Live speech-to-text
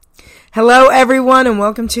Hello, everyone, and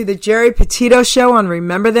welcome to the Geri Petito Show on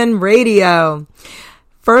Remember Then Radio.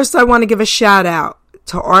 First, I want to give a shout out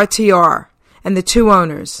to RTR and the two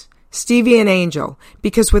owners, Stevie and Angel,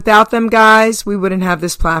 because without them guys, we wouldn't have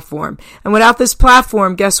this platform. And without this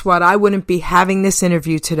platform, guess what? I wouldn't be having this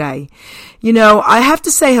interview today. You know, I have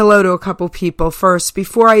to say hello to a couple people first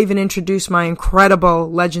before I even introduce my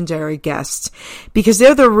incredible, legendary guests, because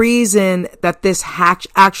they're the reason that this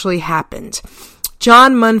actually happened.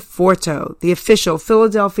 John Monforto, the official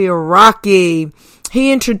Philadelphia Rocky.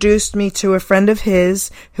 He introduced me to a friend of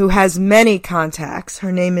his who has many contacts.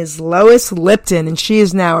 Her name is Lois Lipton, and she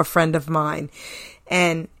is now a friend of mine.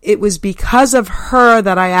 And it was because of her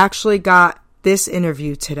that I actually got this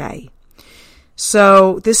interview today.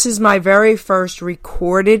 So this is my very first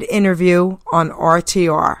recorded interview on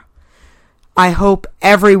RTR. I hope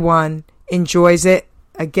everyone enjoys it.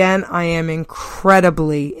 Again, I am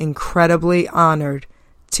incredibly, incredibly honored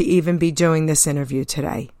to even be doing this interview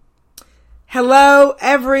today. Hello,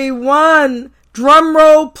 everyone. Drum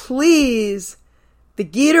roll, please. The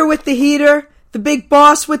Geeter with the heater, the big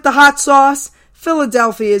boss with the hot sauce,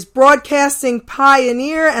 Philadelphia's broadcasting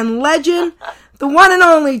pioneer and legend, the one and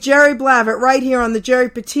only Jerry BLAVAT, right here on the Geri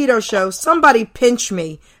Petito Show. Somebody pinch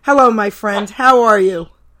me. Hello, my friend. How are you?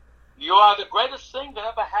 You are the greatest thing that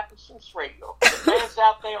ever happened since radio. The fans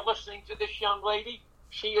out there listening to this young lady,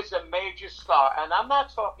 she is a major star. And I'm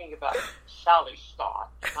not talking about Sally Star.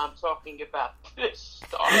 I'm talking about this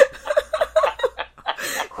star.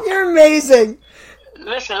 You're amazing.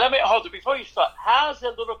 Listen, let me hold it before you start. How's a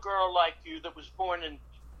little girl like you that was born in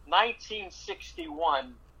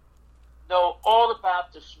 1961 know all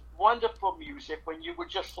about this wonderful music when you were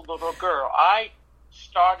just a little girl? I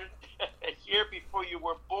started a year before you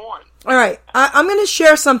were born. All right. I'm going to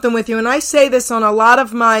share something with you, and I say this on a lot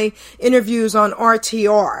of my interviews on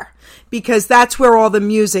RTR because that's where all the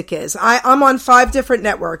music is. I'm on 5 different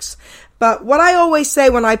networks, but what I always say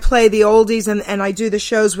when I play the oldies and I do the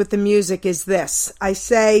shows with the music is this. I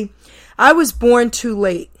say, I was born too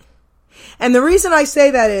late. And the reason I say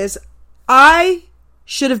that is I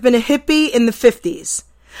should have been a hippie in the 50s.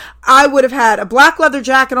 I would have had a black leather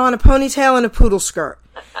jacket on, a ponytail, and a poodle skirt.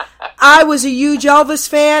 I was a huge Elvis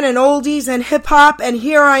fan and oldies and hip-hop, and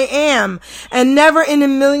here I am. And never in a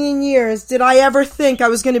million years did I ever think I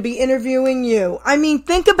was going to be interviewing you. I mean,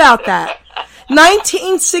 think about that.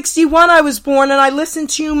 1961 I was born, and I listened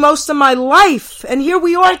to you most of my life. And here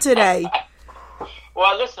we are today.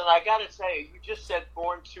 Well, listen, I got to say, you just said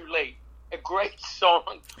Born Too Late. A great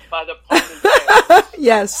song by the Pony.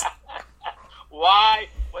 Yes. Why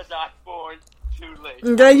was I born too late?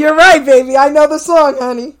 Okay, you're right, baby. I know the song,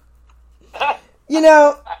 honey. You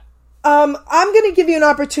know, I'm going to give you an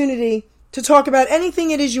opportunity to talk about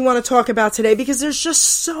anything it is you want to talk about today because there's just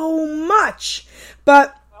so much.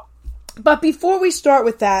 But before we start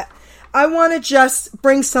with that, I want to just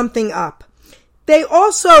bring something up. They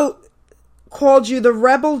also called you the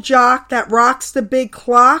rebel jock that rocks the big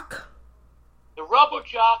clock. The rebel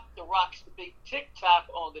jock that rocks the big tick-tock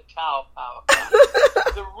on the Tower Power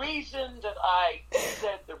clock. The reason that I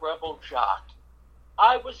said the rebel jock,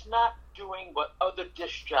 I was not doing what other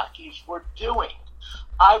disc jockeys were doing.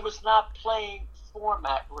 I was not playing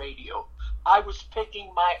format radio. I was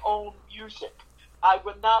picking my own music. I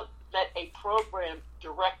would not let a program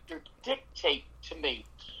director dictate to me.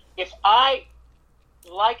 If I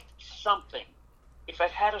liked something, if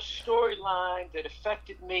it had a storyline that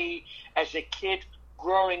affected me as a kid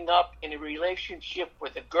growing up in a relationship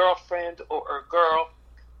with a girlfriend or a girl,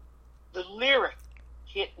 the lyric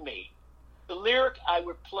hit me. The lyric I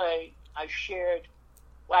would play, I shared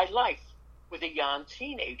my life with a young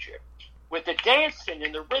teenager, with the dancing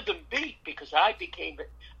and the rhythm beat, because I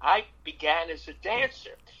began as a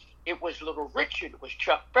dancer. It was Little Richard, it was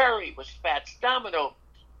Chuck Berry, it was Fats Domino.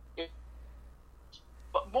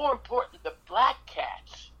 But more important, the Black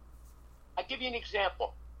Cats. I'll give you an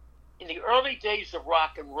example. In the early days of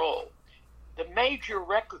rock and roll, the major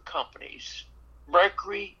record companies,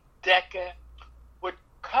 Mercury, Decca, would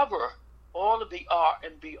cover all of the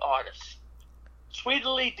R&B artists.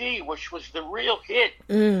 Sweetly D, which was the real hit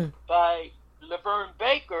by Laverne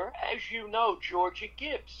Baker, as you know, Georgia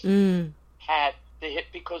Gibbs had the hit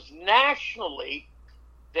because nationally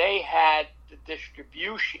they had the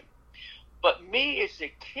distribution. But me as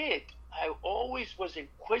a kid, I always was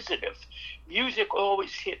inquisitive. Music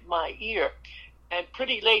always hit my ear. And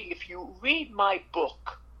pretty lady, if you read my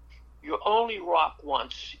book, You Only Rock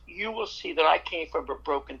Once, you will see that I came from a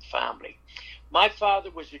broken family. My father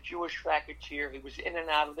was a Jewish racketeer. He was in and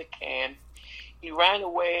out of the can. He ran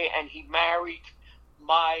away and he married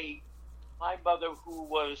my mother, who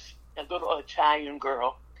was a little Italian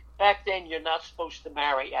girl. back then you're not supposed to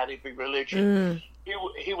marry out of your religion.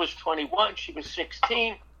 He was 21, she was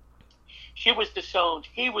 16. She was disowned,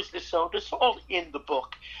 he was disowned. It's all in the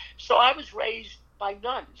book. So I was raised by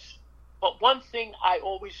nuns. But one thing I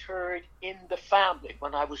always heard in the family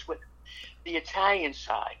when I was with the Italian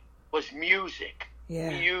side was music.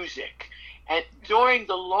 Yeah. Music. And during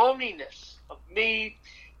the loneliness of me,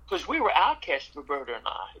 because we were outcast, Roberta and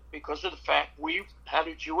I, because of the fact we had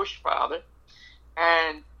a Jewish father.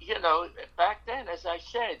 And, back then, as I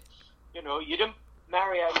said, you didn't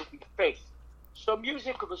marry out of your faith. So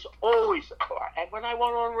music was always a part. And when I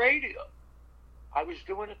went on radio, I was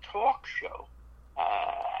doing a talk show.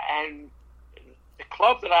 And the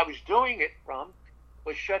club that I was doing it from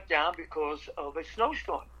was shut down because of a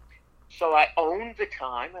snowstorm. So I owned the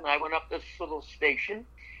time, and I went up to this little station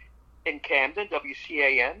in Camden,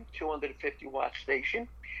 WCAM, 250-watt station,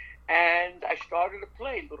 and I started to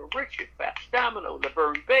play Little Richard, Fats Domino,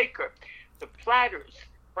 Laverne Baker, the Platters,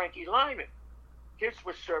 Frankie Lyman. Kids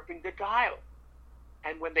were surfing the dial.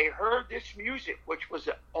 And when they heard this music, which was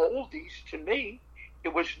an oldies to me,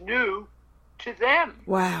 it was new to them.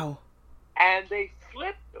 Wow. And they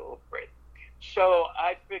flipped over it. So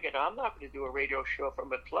I figured, I'm not going to do a radio show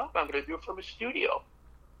from a club. I'm going to do it from a studio.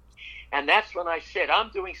 And that's when I said,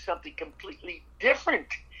 I'm doing something completely different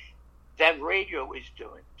than radio is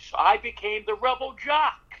doing. So I became the rebel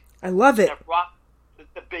jock. I love it. That rocked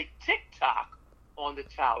the big tick-tock on the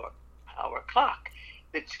tower clock.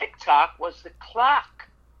 The tick-tock was the clock.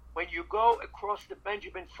 When you go across the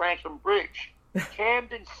Benjamin Franklin Bridge,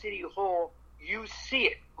 Camden City Hall, you see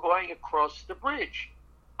it going across the bridge.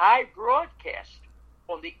 I broadcast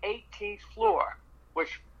on the 18th floor,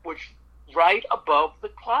 which right above the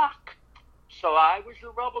clock. So I was the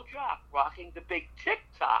rebel jock, rocking the big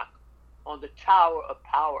tick-tock on the Tower of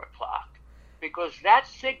Power clock, because that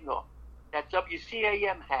signal that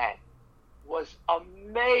WCAM had was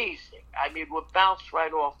amazing. I mean, it would bounce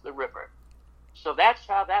right off the river. So that's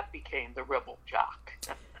how that became the rebel jock.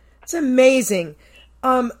 It's amazing.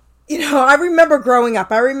 I remember growing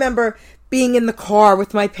up. I remember being in the car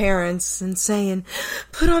with my parents and saying,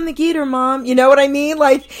 "Put on the guitar, Mom." You know what I mean?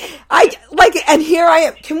 And here I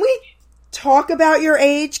am. Can we talk about your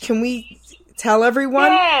age? Can we tell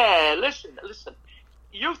everyone? Yeah, listen.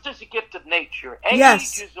 Youth is a gift of nature. Age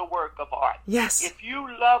is a work of art. Yes. If you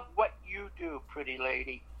love what you do, pretty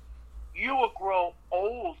lady, you will grow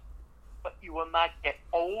old, but you will not get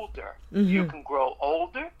older. Mm-hmm. You can grow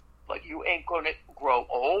older, but you ain't going to grow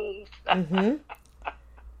old. Mm-hmm.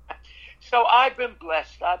 So I've been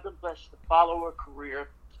blessed. I've been blessed to follow a career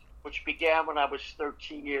which began when I was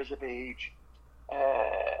 13 years of age.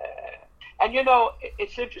 And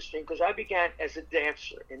it's interesting because I began as a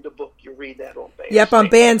dancer. In the book, you read that on Bandstand. Yep, on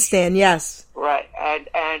Bandstand, yes. Right. And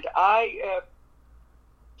I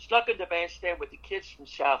stuck in the Bandstand with the kids from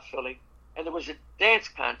South Philly, and there was a dance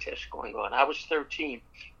contest going on. I was 13.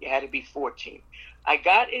 You had to be 14. I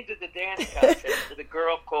got into the dance contest with a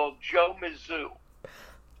girl called Jo Mizzou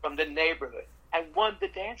from the neighborhood and won the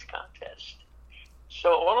dance contest.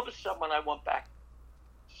 So all of a sudden, when I went back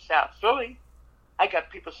to South Philly, I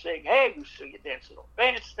got people saying, "Hey, we saw you dancing on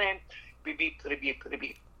Bandstand, beep, beep, beep, beep,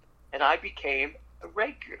 beep." And I became a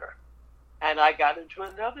regular. And I got into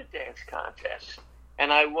another dance contest.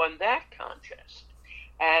 And I won that contest.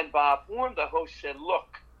 And Bob Horn, the host, said,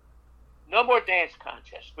 "Look, no more dance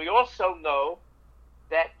contests. We also know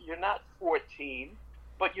that you're not 14,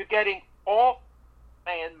 but you're getting all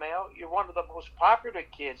fan mail. You're one of the most popular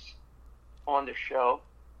kids on the show.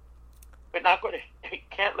 We're not going to,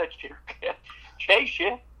 can't let you chase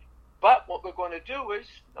you. But what we're going to do is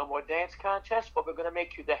no more dance contests, but we're going to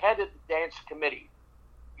make you the head of the dance committee.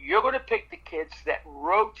 You're going to pick the kids that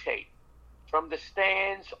rotate from the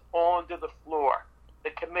stands onto the floor, the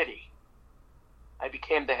committee." I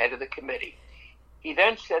became the head of the committee. He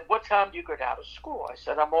then said, "What time do you get out of school?" I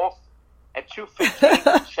said, "I'm off at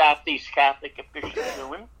 2:15 Southeast Catholic at Bishop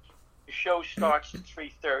Newman. The show starts at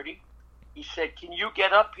 3:30. He said, "Can you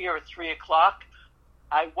get up here at 3 o'clock?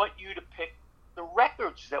 I want you to pick the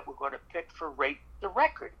records that we're going to pick for Rate the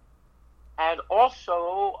Record. And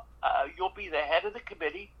also, you'll be the head of the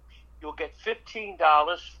committee. You'll get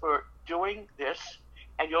 $15 for doing this.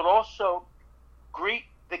 And you'll also greet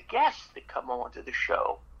the guests that come on to the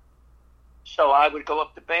show." So I would go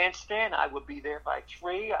up the bandstand. I would be there by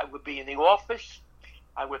 3. I would be in the office.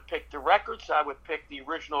 I would pick the records. I would pick the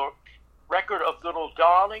original record of Little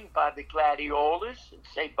Darling by the Gladiolas and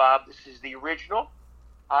say, "Bob, this is the original."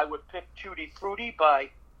 I would pick Tutti Frutti by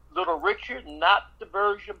Little Richard, not the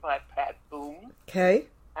version by Pat Boone. Okay.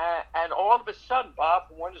 And all of a sudden, Bob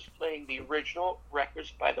Horn is playing the original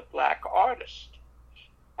records by the black artist.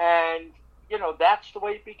 And, that's the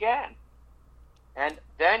way it began. And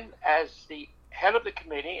then as the head of the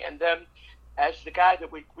committee, and then as the guy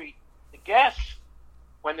that would greet the guests,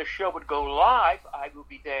 when the show would go live, I would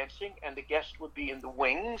be dancing, and the guest would be in the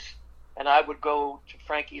wings, and I would go to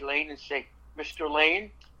Frankie Lane and say, Mr.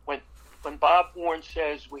 Lane, when Bob Warren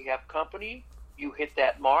says we have company, you hit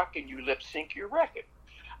that mark and you lip sync your record.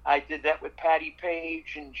 I did that with Patti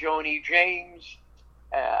Page and Joni James.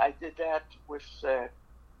 I did that with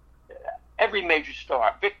every major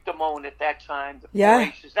star. Vic Damone at that time, the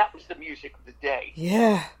Races. That was the music of the day.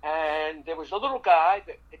 Yeah. And there was a little guy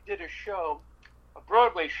that did a show, a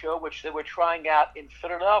Broadway show, which they were trying out in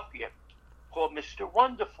Philadelphia, called Mr.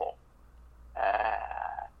 Wonderful.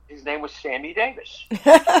 His name was Sammy Davis.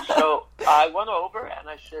 So I went over and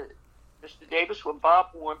I said, Mr. Davis, when Bob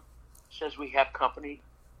Warren says we have company,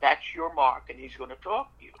 that's your mark, and he's going to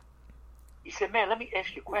talk to you. He said, man, let me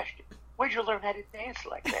ask you a question. Where'd you learn how to dance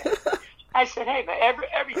like that? I said, hey, man,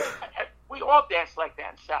 we all dance like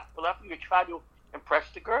that in South Philadelphia. We try to impress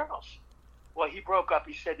the girls. Well, he broke up.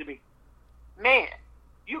 He said to me, man,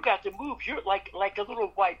 you got the moves. You're like a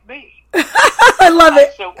little white me. I love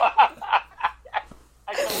it.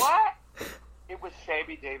 I said, what? It was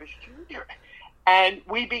Sammy Davis Jr. And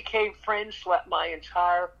we became friends throughout my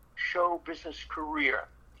entire show business career.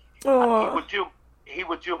 He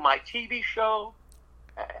would do my TV show.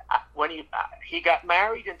 When he got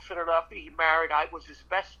married in Philadelphia, I was his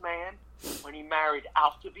best man when he married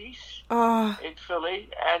Altavis in Philly.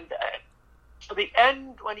 And to the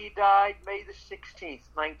end, when he died, May the 16th,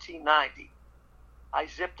 1990, I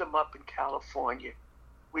zipped him up in California.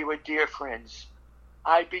 We were dear friends.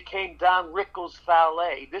 I became Don Rickles'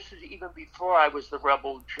 valet. This is even before I was the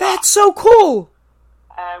Rebel Jock. That's so cool.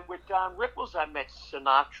 And with Don Rickles, I met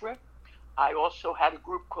Sinatra. I also had a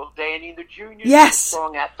group called Danny and the Juniors. Yes.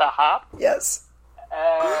 Song at the Hop. Yes.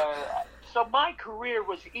 So my career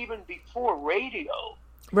was even before radio.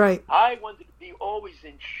 Right. I wanted to be always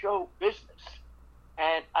in show business.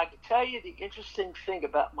 And I can tell you the interesting thing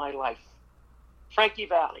about my life. Frankie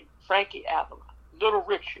Valli, Frankie Avalon, Little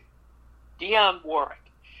Richard, Dionne Warwick,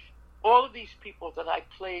 all of these people that I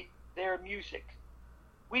played their music,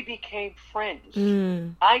 we became friends.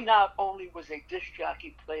 I not only was a disc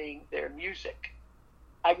jockey playing their music,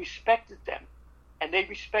 I respected them, and they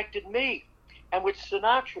respected me. And with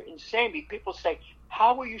Sinatra and Sammy, people say,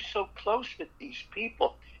 how were you so close with these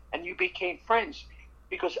people? And you became friends.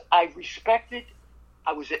 Because I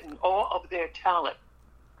was in awe of their talent,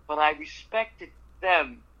 but I respected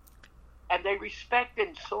them. And they respected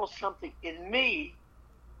and saw something in me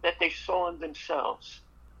that they saw in themselves.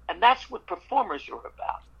 And that's what performers are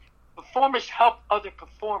about. Performers help other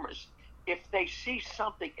performers if they see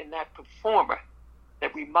something in that performer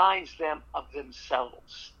that reminds them of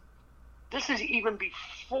themselves. This is even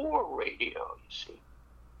before radio, you see.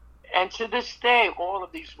 And to this day, all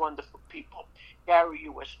of these wonderful people, Gary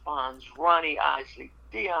U.S. Bonds, Ronnie Isley,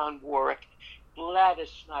 Dionne Warwick,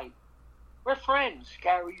 Gladys Knight, we're friends,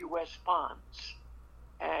 Gary U.S. Bonds.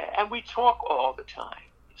 And we talk all the time,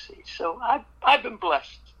 you see. So I've been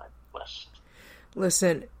blessed.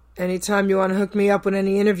 Listen, anytime you want to hook me up with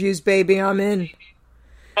any interviews, baby, I'm in.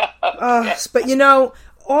 But,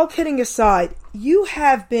 all kidding aside, you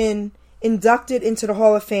have been inducted into the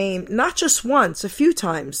Hall of Fame not just once, a few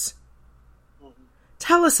times. Mm-hmm.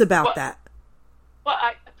 Tell us about that. Well,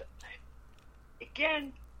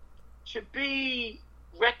 again, to be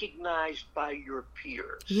recognized by your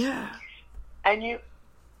peers. Yeah. And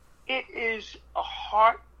it is a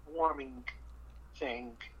heartwarming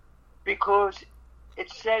thing because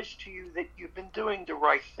it says to you that you've been doing the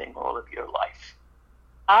right thing all of your life.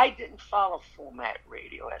 I didn't follow format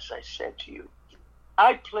radio, as I said to you.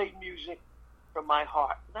 I played music from my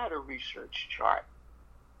heart, not a research chart.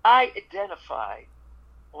 I identified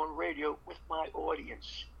on radio with my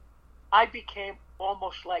audience. I became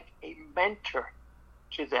almost like a mentor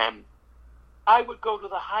to them. I would go to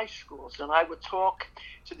the high schools and I would talk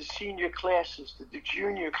to the senior classes, to the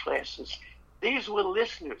junior classes. These were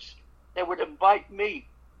listeners that would invite me.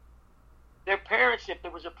 Their parents, if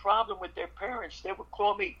there was a problem with their parents, they would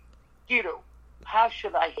call me, Guido, how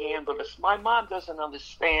should I handle this? My mom doesn't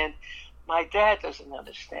understand. My dad doesn't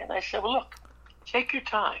understand. I said, well, look, take your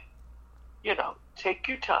time. Take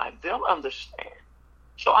your time. They'll understand.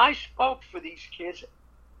 So I spoke for these kids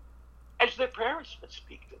as their parents would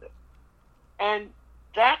speak to them. And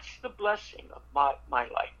that's the blessing of my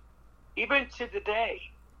life. Even to the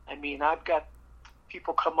day, I've got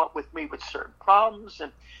people come up with me with certain problems,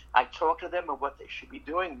 and I talk to them on what they should be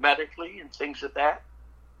doing medically and things of that.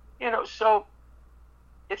 So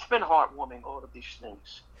it's been heartwarming, all of these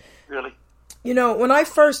things, really. You know, when I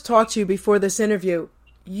first talked to you before this interview,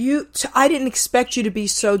 I didn't expect you to be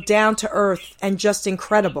so down to earth and just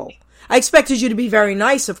incredible. I expected you to be very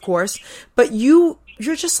nice, of course, but you're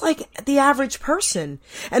just like the average person.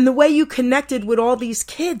 And the way you connected with all these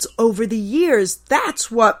kids over the years,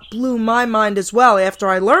 that's what blew my mind as well after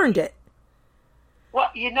I learned it. Well,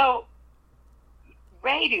 you know,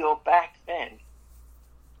 radio back then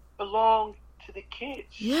belonged to the kids.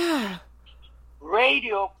 Yeah.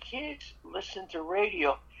 Radio, kids listened to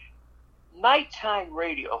radio. Nighttime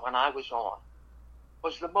radio, when I was on,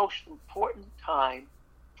 was the most important time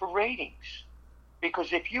for ratings.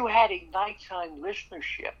 Because if you had a nighttime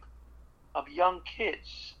listenership of young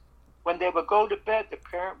kids, when they would go to bed, the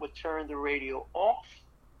parent would turn the radio off.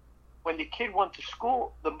 When the kid went to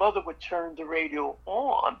school, the mother would turn the radio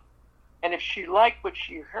on. And if she liked what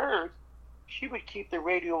she heard, she would keep the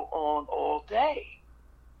radio on all day.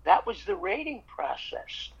 That was the rating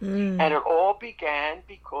process. And it all began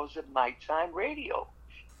because of nighttime radio.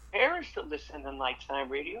 Parents that listened to nighttime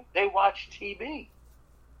radio, they watched TV.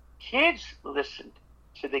 Kids listened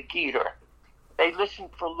to the Geeter. They listened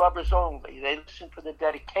for Lovers Only. They listened for the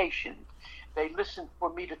Dedication. They listened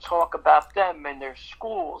for me to talk about them and their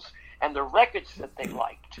schools and the records that they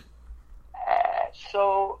liked.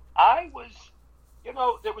 So I was, you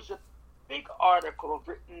know, there was a big article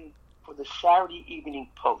written for the Saturday Evening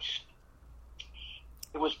Post.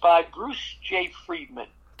 It was by Bruce J. Friedman,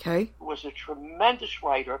 who was a tremendous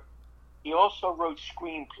writer. He also wrote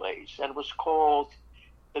screenplays, and it was called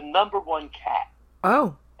The Number One Cat.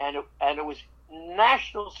 Oh. And it was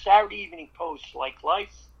National Saturday Evening Post, like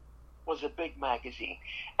Life was a big magazine.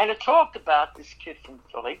 And it talked about this kid from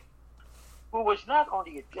Philly who was not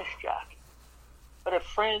only a disc jockey, but a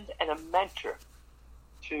friend and a mentor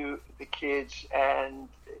to the kids, and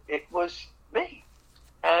it was me.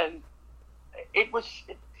 And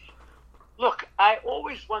look, I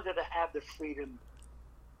always wanted to have the freedom,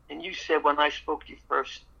 and you said when I spoke to you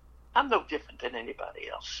first, I'm no different than anybody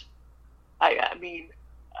else. I mean,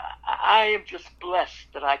 I am just blessed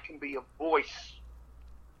that I can be a voice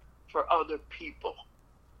for other people.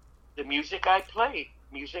 The music I played,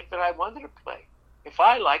 music that I wanted to play. If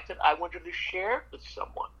I liked it, I wanted to share it with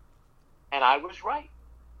someone. And I was right.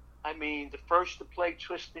 I mean, the first to play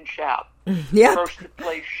Twist and Shout. Yeah. The first to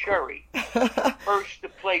play Sherry. First to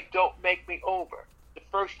play Don't Make Me Over. The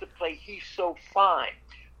first to play He's So Fine.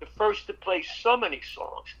 The first to play so many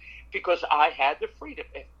songs. Because I had the freedom.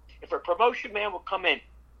 If a promotion man would come in,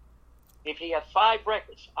 if he had 5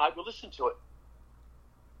 records, I would listen to it.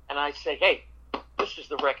 And I'd say, hey, this is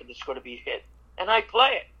the record that's going to be a hit. And I'd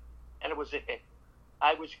play it. And it was a hit.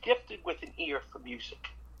 I was gifted with an ear for music.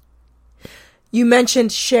 You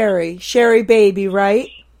mentioned Sherry Baby, right?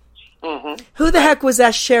 Mm-hmm. Who the heck was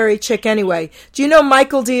that Sherry chick anyway? Do you know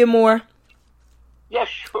Michael D'Amore? Yeah,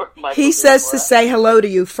 sure. He says to say hello to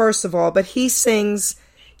you, first of all, but he sings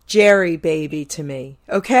Geri Baby to me,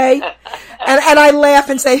 okay? and I laugh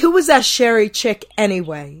and say, who was that Sherry chick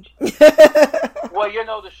anyway? Well, you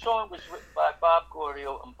know, the song was written by Bob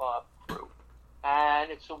Gordio and Bob Crew. And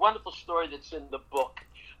it's a wonderful story that's in the book.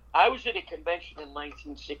 I was at a convention in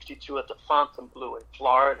 1962 at the Fontainebleau in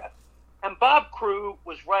Florida. And Bob Crew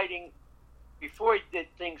was writing, before he did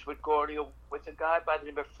things with Gordio, with a guy by the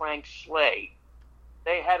name of Frank Slay.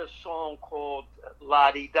 They had a song called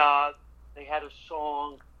La-Di-Da. They had a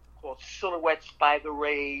song called Silhouettes by the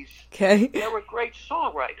Rays. Okay. They were great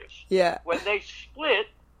songwriters. Yeah. When they split,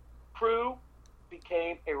 Crew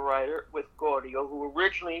became a writer with Gordio, who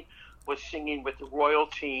originally was singing with the Royal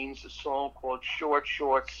Teens, a song called Short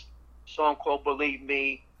Shorts, a song called Believe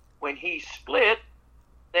Me. When he split,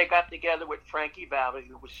 they got together with Frankie Valli,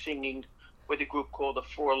 who was singing with a group called the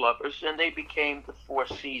Four Lovers, and they became the Four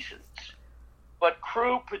Seasons. But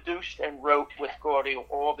Crew produced and wrote with Gordio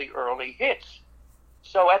all the early hits.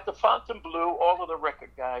 So at the Fontainebleau, all of the record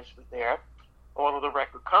guys were there, all of the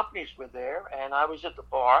record companies were there, and I was at the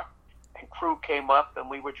bar, and Crew came up, and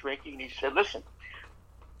we were drinking, and he said, listen,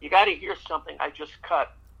 you got to hear something I just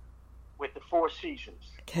cut with the Four Seasons.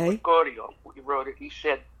 Okay. With Gordio, he wrote it. He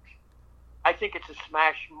said, I think it's a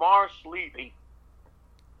smash. Morris Levy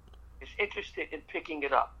is interested in picking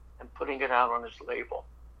it up and putting it out on his label.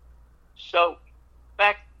 So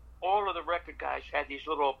back, all of the record guys had these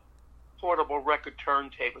little portable record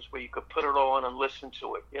turntables where you could put it on and listen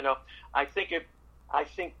to it. You know, I think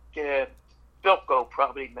Bilko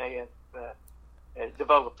probably may have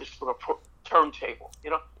developed this little turntable, you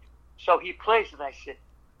know. So he plays it. I said,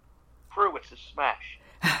 Crew, it's a smash.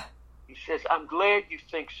 He says, I'm glad you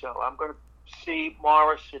think so. I'm going to see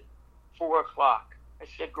Morris at 4 o'clock. I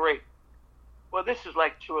said, great. Well, this is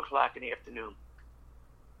like 2 o'clock in the afternoon.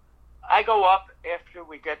 I go up after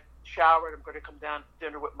we get showered. I'm going to come down to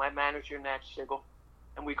dinner with my manager, Nat Sigel.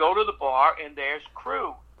 And we go to the bar, and there's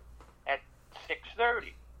Crew at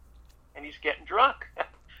 6:30. And he's getting drunk.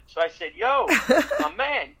 So I said, yo, my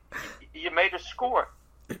man, you made a score.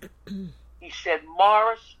 He said,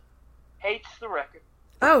 Morris hates the record.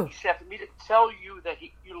 Oh. He said for me to tell you that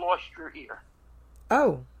you lost your ear.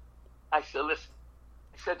 Oh. I said, listen.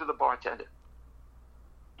 I said to the bartender,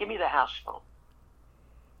 give me the house phone.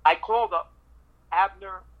 I called up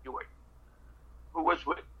Abner Ewart, who was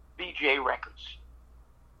with BJ Records.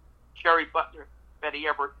 Jerry Butler, Betty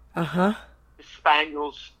Everett, the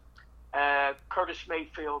Spaniels, Curtis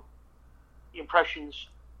Mayfield, the Impressions.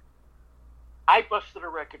 I busted a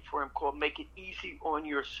record for him called Make It Easy on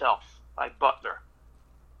Yourself by Butler.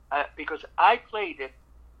 Because I played it,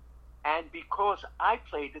 and because I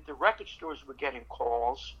played it, the record stores were getting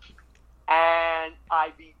calls, and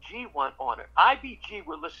IBG went on it. IBG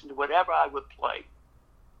would listen to whatever I would play.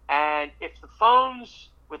 And if the phones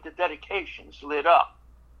with the dedications lit up,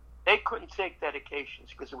 they couldn't take dedications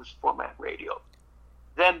because it was format radio.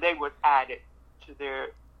 Then they would add it to their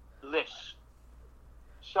list.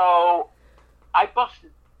 So I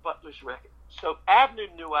busted Butler's record. So Abner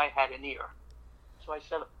knew I had an ear. So I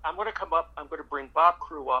said, I'm going to come up. I'm going to bring Bob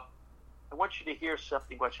Crew up. I want you to hear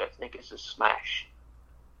something which I think is a smash.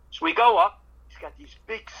 So we go up. He's got these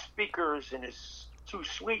big speakers in his 2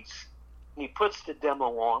 suites. And he puts the demo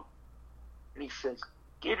on. And he says,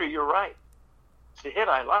 Gator, you're right. It's a hit.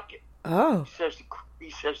 I like it. Oh.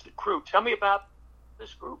 He says to Crew, tell me about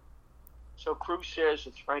this group. So Crew says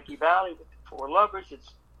it's Frankie Valli with the 4 Lovers. It's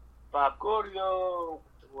Bob Gaudio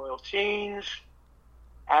with the Royal Teens.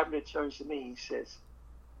 Abner turns to me. He says,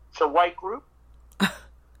 it's a white group?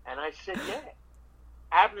 And I said, yeah.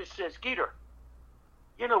 Abner says, Gator,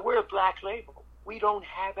 we're a black label. We don't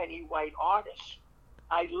have any white artists.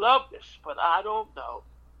 I love this, but I don't know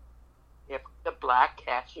if the Black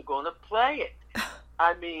Cats are going to play it.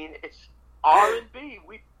 I mean, it's R&B.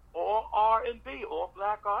 We all R&B, all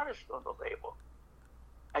black artists on the label.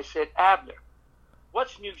 I said, Abner,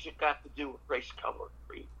 what's music got to do with race, color, and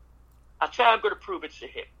creed? I'll tell you, I'm going to prove it's a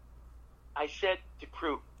hit. I said to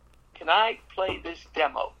Crew, can I play this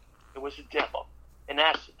demo? It was a demo, an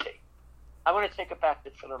acetate. I want to take it back to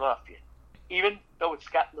Philadelphia, even though it's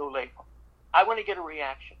got no label. I want to get a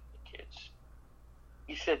reaction from the kids.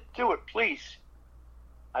 He said, do it, please.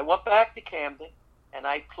 I went back to Camden, and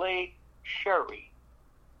I played Sherry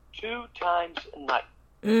 2 times a night.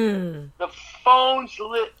 The phones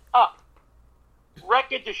lit up.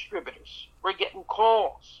 Record distributors were getting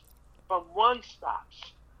calls from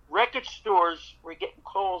one-stops. Record stores were getting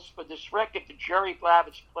calls for this record that Jerry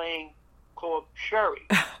BLAVAT's playing called Sherry.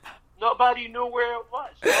 Nobody knew where it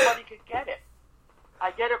was. Nobody could get it.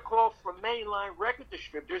 I get a call from Mainline Record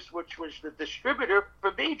Distributors, which was the distributor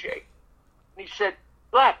for BJ. And he said,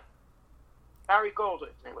 BLAVAT, Barry Golden,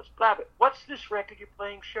 his name was BLAVAT, what's this record you're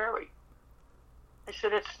playing, Sherry? I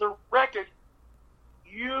said, it's the record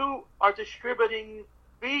you are distributing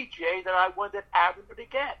BJ that I wanted Abner to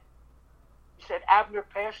get. He said, Abner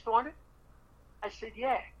passed on it? I said,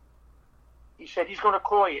 yeah. He said, he's going to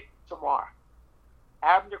call you tomorrow.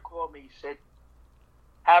 Abner called me. He said,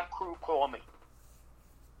 have Crew call me.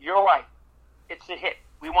 You're right. It's a hit.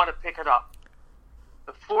 We want to pick it up.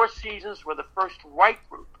 The 4 Seasons were the first white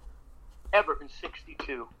group ever in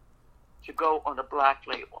 62 to go on a black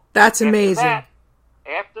label. That's amazing.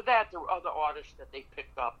 After that, there were other artists that they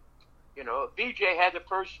picked up. BJ had the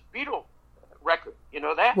first Beatle record. You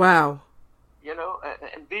know that? Wow.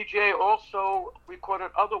 And BJ also recorded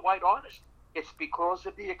other white artists. It's because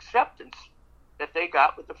of the acceptance that they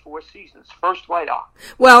got with the 4 Seasons. First white art.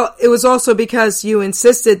 Well, it was also because you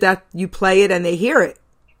insisted that you play it and they hear it.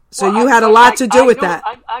 So you had a lot to do with that.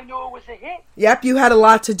 I knew it was a hit. Yep, you had a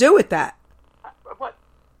lot to do with that. What?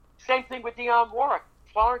 Same thing with Dionne Warwick.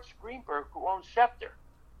 Florence Greenberg, who owns Scepter.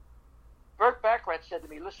 Burt Bacharach said to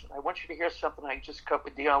me, listen, I want you to hear something I just cut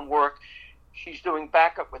with Dionne Warwick. She's doing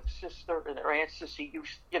backup with her sister and her aunt Sissy,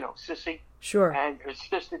 Sissy. Sure. And her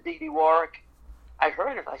sister Dee Dee Warwick. I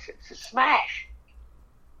heard it. I said, it's a smash.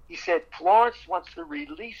 He said, Florence wants to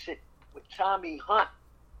release it with Tommy Hunt.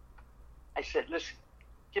 I said, listen,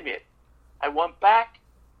 give me it. I went back,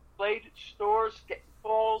 played at stores, getting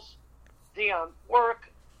calls. Dionne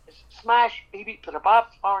Warwick, it's a smash, baby. But Bob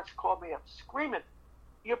Florence called me up screaming,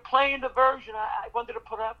 you're playing the version I wanted to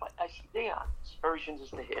put up. I said, Dionne, this version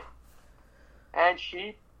is the hit. And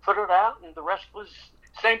she put it out, and the rest was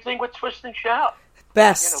same thing with Twist and Shout.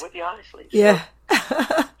 Best. With the Honestly. Yeah.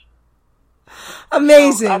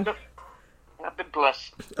 Amazing. So I've been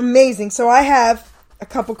blessed. Amazing. So I have a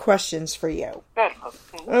couple questions for you.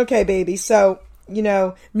 Mm-hmm. Okay, baby. So,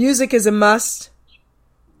 music is a must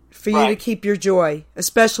for you to keep your joy,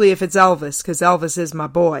 especially if it's Elvis, because Elvis is my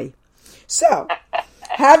boy. So,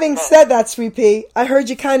 having said that, Sweet Pea, I heard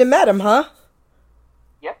you kind of met him, huh?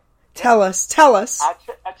 Yep. Tell us. I'll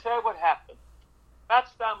tell you what happened.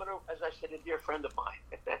 Fats Domino, as I said, a dear friend of mine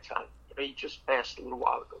at that time. He just passed a little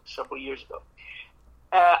while ago, several years ago.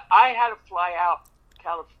 I had to fly out to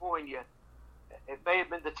California. It may have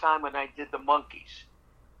been the time when I did the Monkees.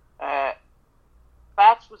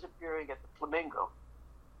 Fats was appearing at the Flamingo.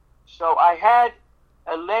 So I had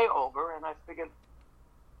a layover, and I figured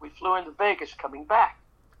we flew into Vegas coming back.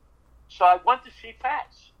 So I went to see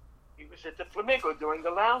Fats. He was at the Flamingo during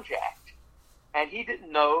the Lounge Act. And he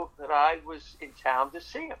didn't know that I was in town to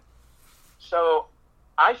see him. So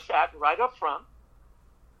I sat right up front,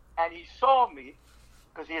 and he saw me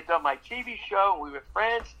because he had done my TV show, and we were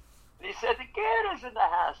friends. And he said, "The Gator's in the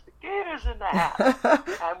house. The Gator's in the house."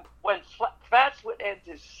 And when Fats would end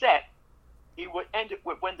his set, he would end it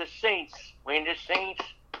with when the Saints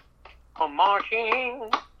come marching,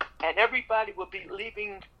 and everybody would be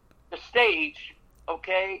leaving the stage,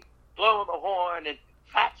 okay, blowing the horn, and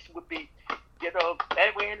Fats would be,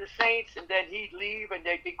 that way in the Saints, and then he'd leave, and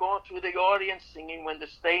they'd be going through the audience singing "When the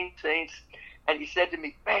Saints," and he said to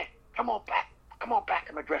me, "Man, come on back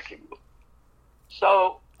in my dressing room."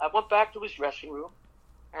 So I went back to his dressing room,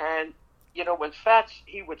 and, when Fats,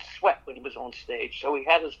 he would sweat when he was on stage, so he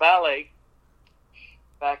had his valet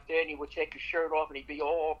back there, and he would take his shirt off, and he'd be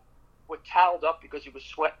all toweled up because he was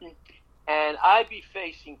sweating, and I'd be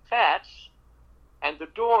facing Fats, and the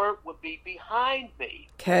door would be behind me.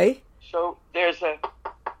 Okay. So there's a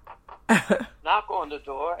knock on the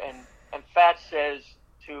door, and Fats says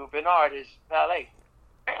to Bernard, his valet,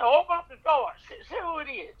 "Hey, open up the door. See who it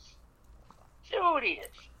is. See who it is."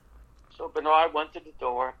 So Bernard went to the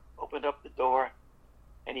door, opened up the door,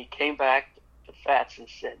 and he came back to Fats and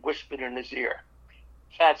whispered in his ear.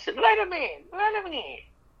 Fats said, "Let him in. Let him in."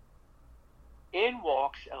 In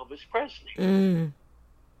walks Elvis Presley. Mm.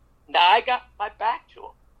 Now I got my back to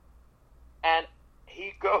him, and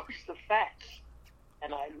he goes to Fats,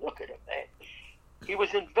 and I look at him, man. He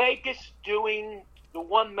was in Vegas doing the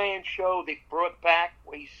one-man show they brought back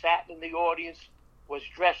where he sat in the audience, was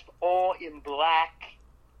dressed all in black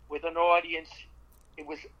with an audience.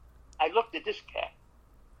 I looked at this cat.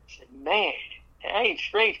 I said, "Man, that ain't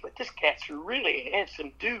strange, but this cat's really a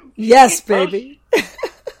handsome dude." Yes, baby.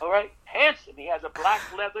 All right, handsome. He has a black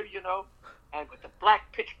leather, and with the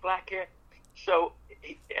pitch black hair. So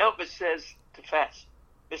Elvis says to Fats,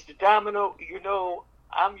 "Mr. Domino,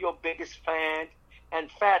 I'm your biggest fan."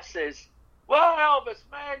 And Fats says, "Well, Elvis,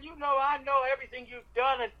 man, I know everything you've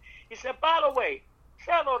done." And he said, "By the way,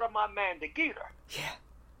 say hello to my man, the Geeter." Yeah.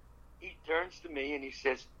 He turns to me and he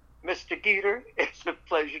says, "Mr. Geeter, it's a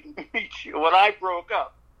pleasure to meet you." When I broke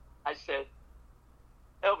up, I said,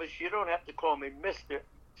 "Elvis, you don't have to call me Mr.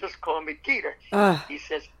 Just call me Geeter." He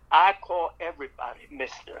says, "I call everybody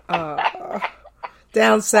Mr."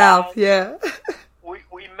 Down south, yeah.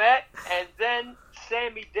 We met, and then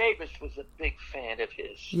Sammy Davis was a big fan of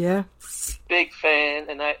his. Yeah. Big fan,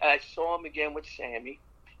 and I saw him again with Sammy.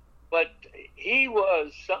 But he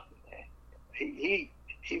was something, man. He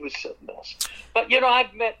was something else. But,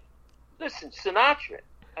 I've met, Sinatra.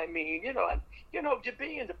 I mean, to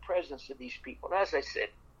be in the presence of these people, as I said,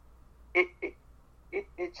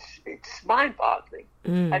 it's mind-boggling.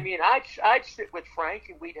 Mm. I mean, I'd sit with Frank,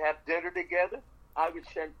 and we'd have dinner together. I would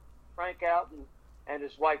send Frank out and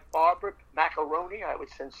his wife Barbara macaroni. I would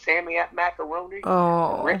send Sammy out macaroni.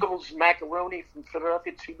 Oh. Rickles macaroni from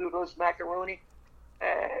Philadelphia, Toledo's macaroni.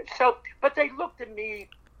 But they looked at me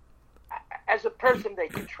as a person they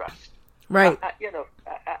could trust. Right.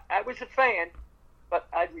 I was a fan, but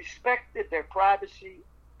I respected their privacy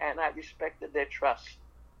and I respected their trust.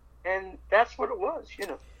 And that's what it was,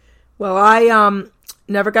 Well, I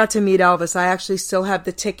never got to meet Elvis. I actually still have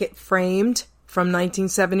the ticket framed from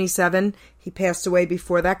 1977. He passed away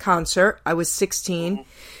before that concert. I was 16.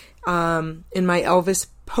 In my Elvis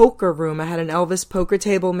poker room. I had an Elvis poker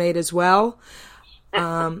table made as well.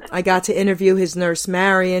 I got to interview his nurse,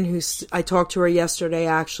 Marion, I talked to her yesterday,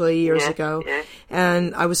 actually, years ago. Yeah.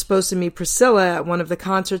 And I was supposed to meet Priscilla at one of the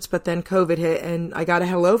concerts, but then COVID hit, and I got a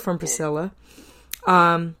hello from Priscilla.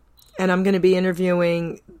 And I'm going to be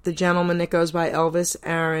interviewing the gentleman that goes by Elvis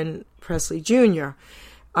Aaron Presley Jr.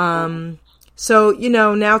 So,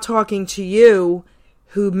 now talking to you,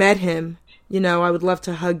 who met him, I would love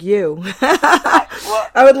to hug you.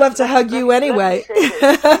 I would love to hug you anyway.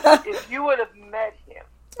 If you would have met him.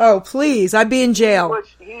 Oh, please. I'd be in jail.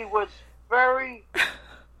 He was very,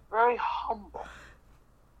 very humble.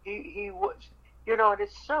 he was, and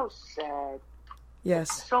it's so sad.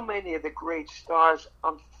 Yes. So many of the great stars,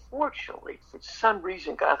 unfortunately, for some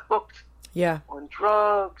reason, got hooked on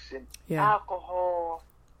drugs and alcohol.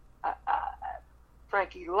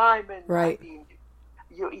 Frankie Lyman, right? I mean,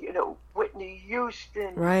 Whitney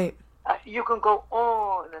Houston, right? You can go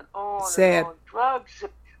on and on Sad. and on. Drugs,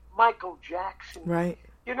 Michael Jackson, right?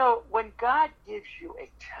 When God gives you a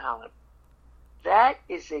talent, that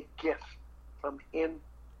is a gift from Him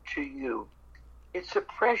to you. It's a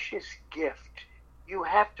precious gift. You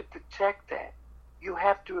have to protect that. You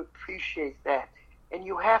have to appreciate that. And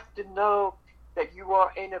you have to know that you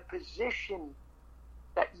are in a position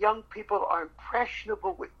that young people are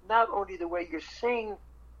impressionable with not only the way you sing,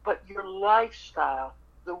 but your lifestyle,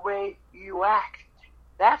 the way you act.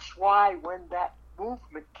 That's why when that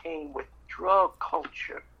movement came with drug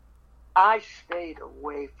culture, I stayed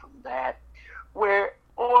away from that, where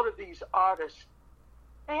all of these artists,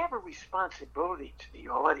 they have a responsibility to the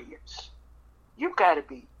audience. You've got to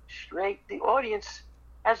be straight. The audience,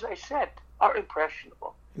 as I said, are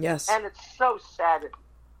impressionable. Yes. And it's so sad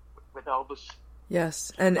with Elvis.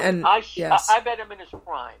 Yes. And yes. I met him in his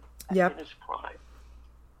prime. Yep. In his prime.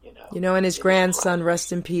 And his grandson,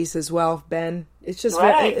 rest in peace as well, Ben. It's just,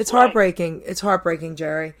 it's right. heartbreaking. It's heartbreaking,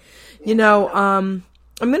 Jerry. I'm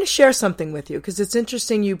going to share something with you because it's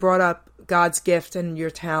interesting you brought up God's gift and your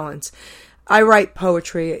talents. I write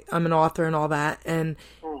poetry. I'm an author and all that. And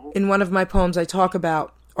in one of my poems, I talk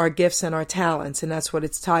about our gifts and our talents. And that's what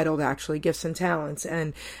it's titled, actually, Gifts and Talents.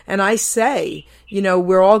 And I say,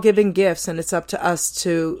 we're all given gifts and it's up to us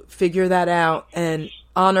to figure that out and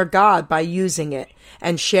honor God by using it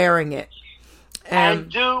and sharing it. And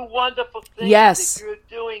do wonderful things that you're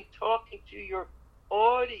doing, talking to your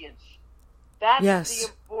audience. That's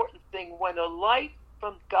the important thing. When a light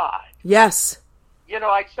from God. Yes.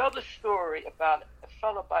 I tell the story about a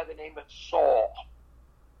fellow by the name of Saul,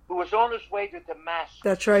 who was on his way to Damascus.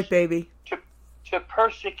 That's right, baby. To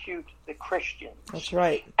persecute the Christians. That's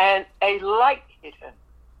right. And a light hit him.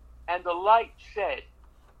 And the light said,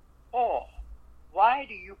 Paul, why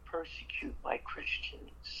do you persecute my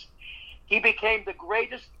Christians? He became the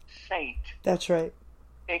greatest saint. That's right.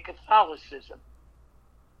 In Catholicism.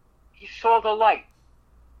 He saw the light.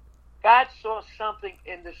 God saw something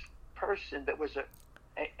in this person that was a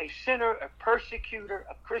sinner, a persecutor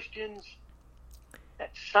of Christians.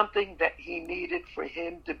 That's something that he needed for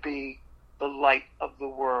him to be the light of the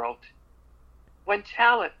world. When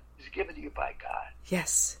talent is given to you by God.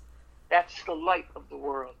 Yes. That's the light of the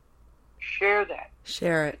world. Share that.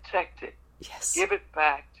 Share it. Protect it. Yes. Give it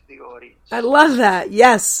back to the audience. I love that.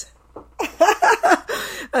 Yes.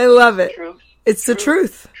 I love it. Truth. It's the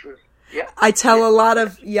truth. Truth. Yeah. I tell a lot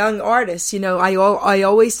of young artists, I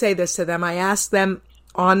always say this to them. I ask them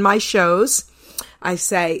on my shows, I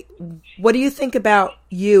say, what do you think about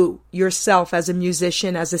yourself as a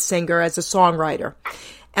musician, as a singer, as a songwriter?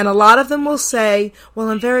 And a lot of them will say, well,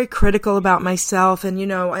 I'm very critical about myself and,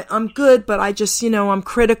 I'm good, but I just, I'm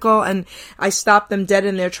critical. And I stop them dead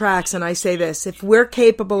in their tracks and I say this, if we're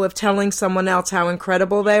capable of telling someone else how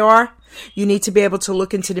incredible they are, you need to be able to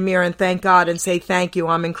look into the mirror and thank God and say, thank you,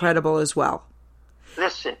 I'm incredible as well.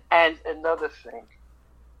 Listen, and another thing,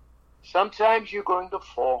 sometimes you're going to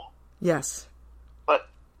fall. Yes. But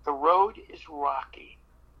the road is rocky.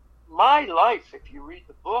 My life, if you read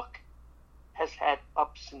the book, has had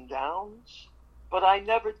ups and downs, but I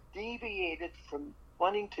never deviated from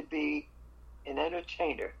wanting to be an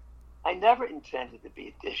entertainer. I never intended to be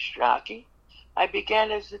a disc jockey. I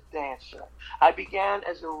began as a dancer. I began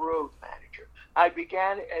as a road manager. I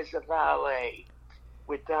began as a valet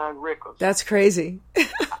with Don Rickles. That's crazy.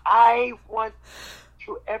 I went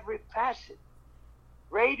through every facet.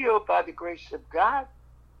 Radio, by the grace of God,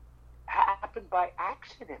 happened by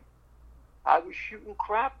accident. I was shooting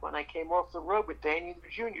crap when I came off the road with Danny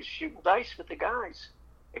Jr., shooting dice with the guys.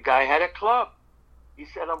 The guy had a club. He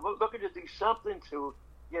said, I'm looking to do something to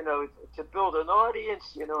build an audience,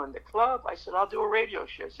 in the club. I said, I'll do a radio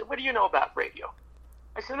show. He said, what do you know about radio?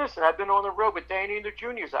 I said, listen, I've been on the road with Danny and the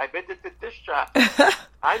Juniors. I've been to the disc jockey.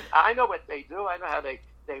 I know what they do. I know how they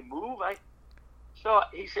move. So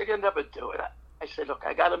he said, you'll never do it. I said, look,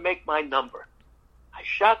 I got to make my number. I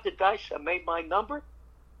shot the dice. I made my number.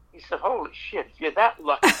 He said, holy shit, if you're that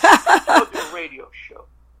lucky, I'll do a radio show.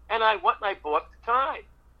 And I went and I bought the time.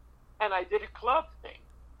 And I did a club thing.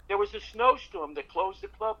 There was a snowstorm that closed the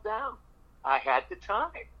club down. I had the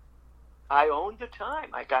time. I owned the time.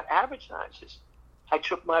 I got advertisers. I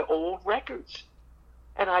took my old records.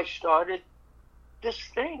 And I started this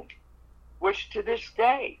thing, which to this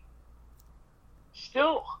day,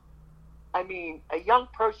 still, I mean, a young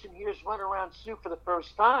person hears Run Around Sue for the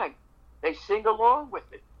first time. They sing along with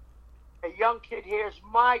it. A young kid hears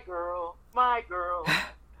My Girl, My Girl.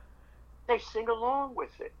 They sing along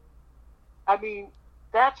with it. I mean,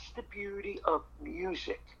 that's the beauty of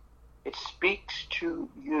music. It speaks to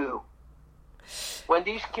you. When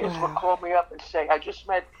these kids would call me up and say, I just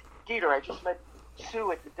met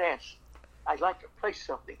Sue at the dance. I'd like to play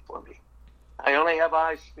something for me. I only have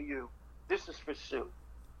eyes for you. This is for Sue.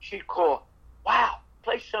 She'd call, wow,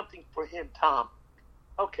 play something for him, Tom.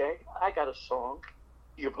 Okay, I got a song.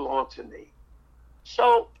 You belong to me.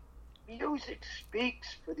 So music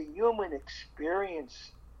speaks for the human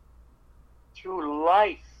experience through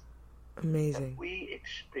life. Amazing. That we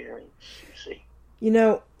experience, you see. You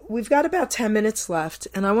know, we've got about 10 minutes left,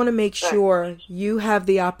 and I want to make sure you have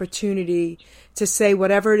the opportunity to say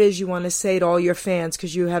whatever it is you want to say to all your fans,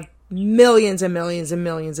 because you have millions and millions and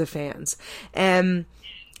millions of fans. And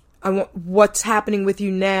I want what's happening with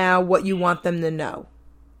you now, what you want them to know.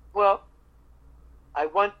 Well, I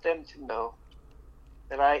want them to know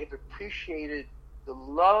that I have appreciated the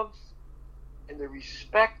love and the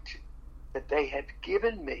respect that they have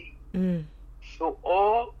given me for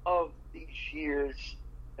all of these years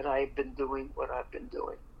that I have been doing what I've been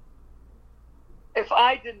doing. If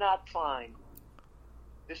I did not find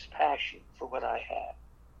this passion for what I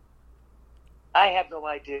have no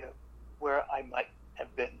idea where I might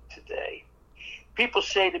have been today. People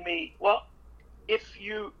say to me, well, if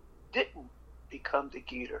you didn't become the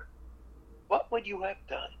Geter, what would you have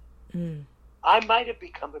done? I might have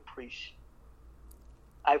become a priest.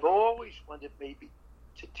 I've always wanted maybe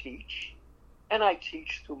to teach, and I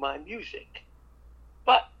teach through my music.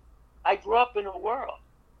 But I grew up in a world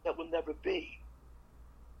that will never be.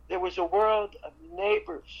 There was a world of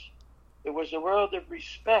neighbors. There was a world of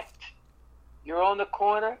respect. You're on the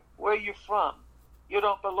corner, where are you from? You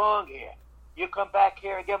don't belong here. You come back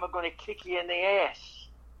here again, we're going to kick you in the ass.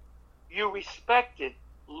 You respected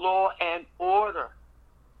law and order.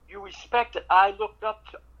 You respected, I looked up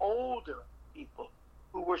to older people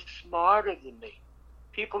who were smarter than me.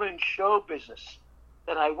 People in show business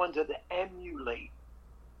that I wanted to emulate.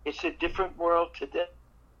 It's a different world today.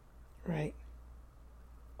 Right.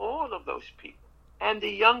 All of those people. And the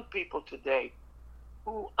young people today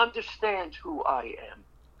who understand who I am.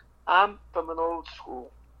 I'm from an old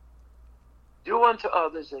school. Do unto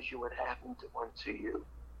others as you would have them do unto you.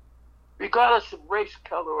 Regardless of race,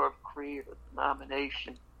 color, or creed, or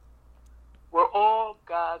denomination, we're all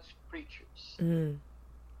God's creatures.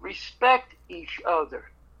 Respect each other.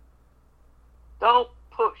 Don't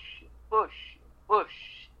push, push, push.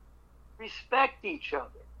 Respect each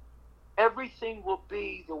other. Everything will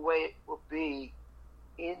be the way it will be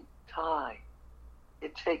in time.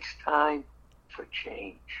 It takes time for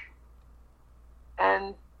change.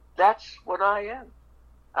 And that's what I am.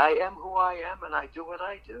 I am who I am, and I do what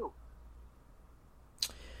I do.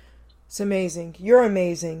 It's amazing. You're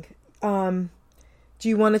amazing. Do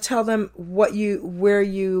you want to tell them where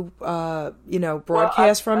you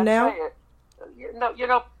broadcast from now?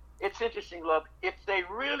 It's interesting, love. If they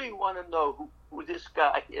really want to know who this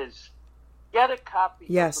guy is, get a copy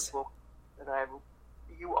of the book that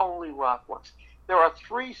You Only Rock Once. There are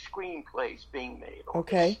 3 screenplays being made on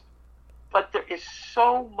this. But there is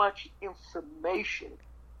so much information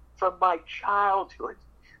from my childhood,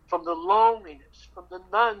 from the loneliness, from the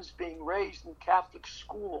nuns being raised in Catholic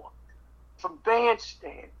school, from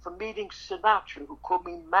Bandstand, from meeting Sinatra, who called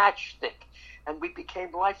me Matchstick, and we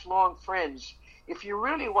became lifelong friends. If you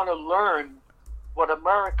really want to learn what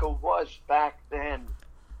America was back then,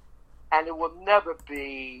 and it will never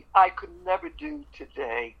be, I could never do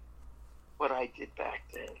today what I did back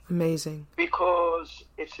then. Amazing. Because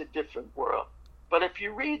it's a different world. But if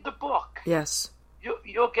you read the book, yes,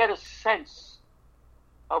 you'll get a sense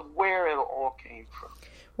of where it all came from.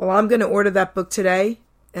 Well, I'm going to order that book today,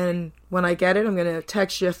 and when I get it, I'm going to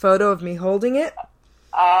text you a photo of me holding it.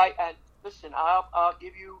 And listen,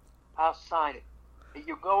 I'll sign it.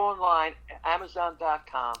 You go online,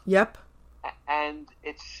 Amazon.com. Yep. And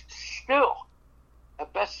it's still a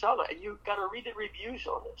bestseller, and you've got to read the reviews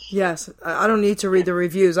on this. Yes, I don't need to read the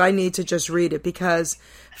reviews. I need to just read it because,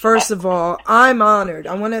 first of all, I'm honored.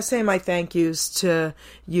 I want to say my thank yous to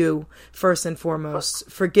you, first and foremost,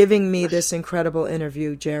 for giving me this incredible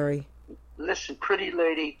interview, Geri. Listen, pretty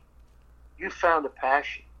lady, you found a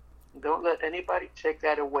passion. Don't let anybody take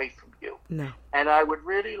that away from you. No. And I would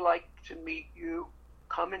really like to meet you.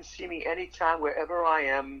 Come and see me anytime, wherever I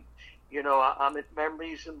am. You know, I'm at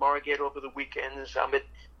Memories in Margate over the weekends. I'm at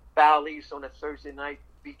Bally's on a Thursday night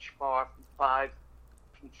beach bar from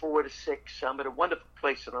 4 to 6. I'm at a wonderful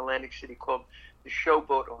place in Atlantic City called the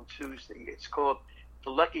Showboat on Tuesday. It's called the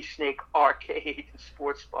Lucky Snake Arcade and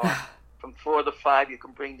Sports Bar. From 4 to 5, you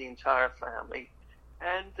can bring the entire family.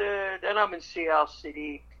 And then I'm in Seattle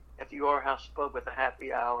City at the Your House Pub with a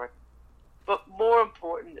happy hour. But more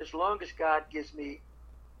important, as long as God gives me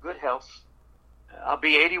good health, I'll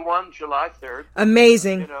be 81 July 3rd.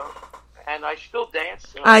 Amazing. You know, and I still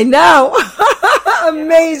dance. You know, I know.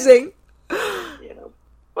 Amazing. You know,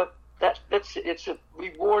 but it's a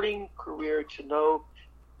rewarding career to know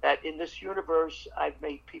that in this universe I've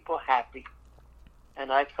made people happy,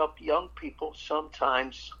 and I've helped young people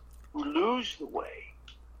sometimes who lose the way,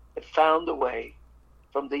 have found the way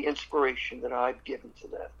from the inspiration that I've given to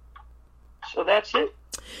them. So that's it.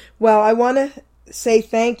 Well, I want to say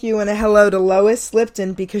thank you and a hello to Lois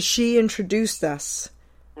Lipton because she introduced us.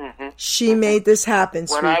 Mm-hmm. She made this happen,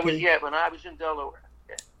 when I was in Delaware.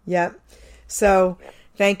 Yep. So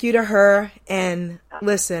thank you to her. And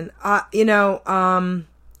listen, I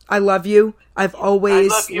love you. I've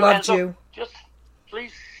always loved you. Just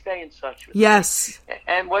please stay in touch with me.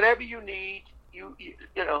 And whatever you need, you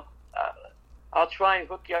know, I'll try and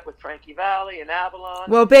hook you up with Frankie Valli and Avalon.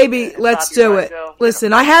 Well, baby, let's do it.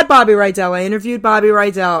 Listen, I had Bobby Rydell. I interviewed Bobby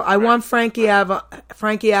Rydell. I want Frankie Avalon.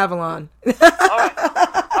 All right.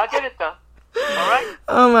 I'll get it done. All right?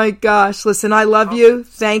 Oh, my gosh. Listen, I love you.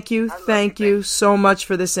 Thank you. Thank you so much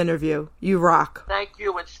for this interview. You rock. Thank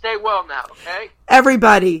you, and stay well now, okay?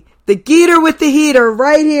 Everybody, the Geeter with the Heater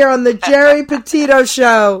right here on the Geri Petito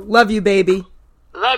Show. Love you, baby.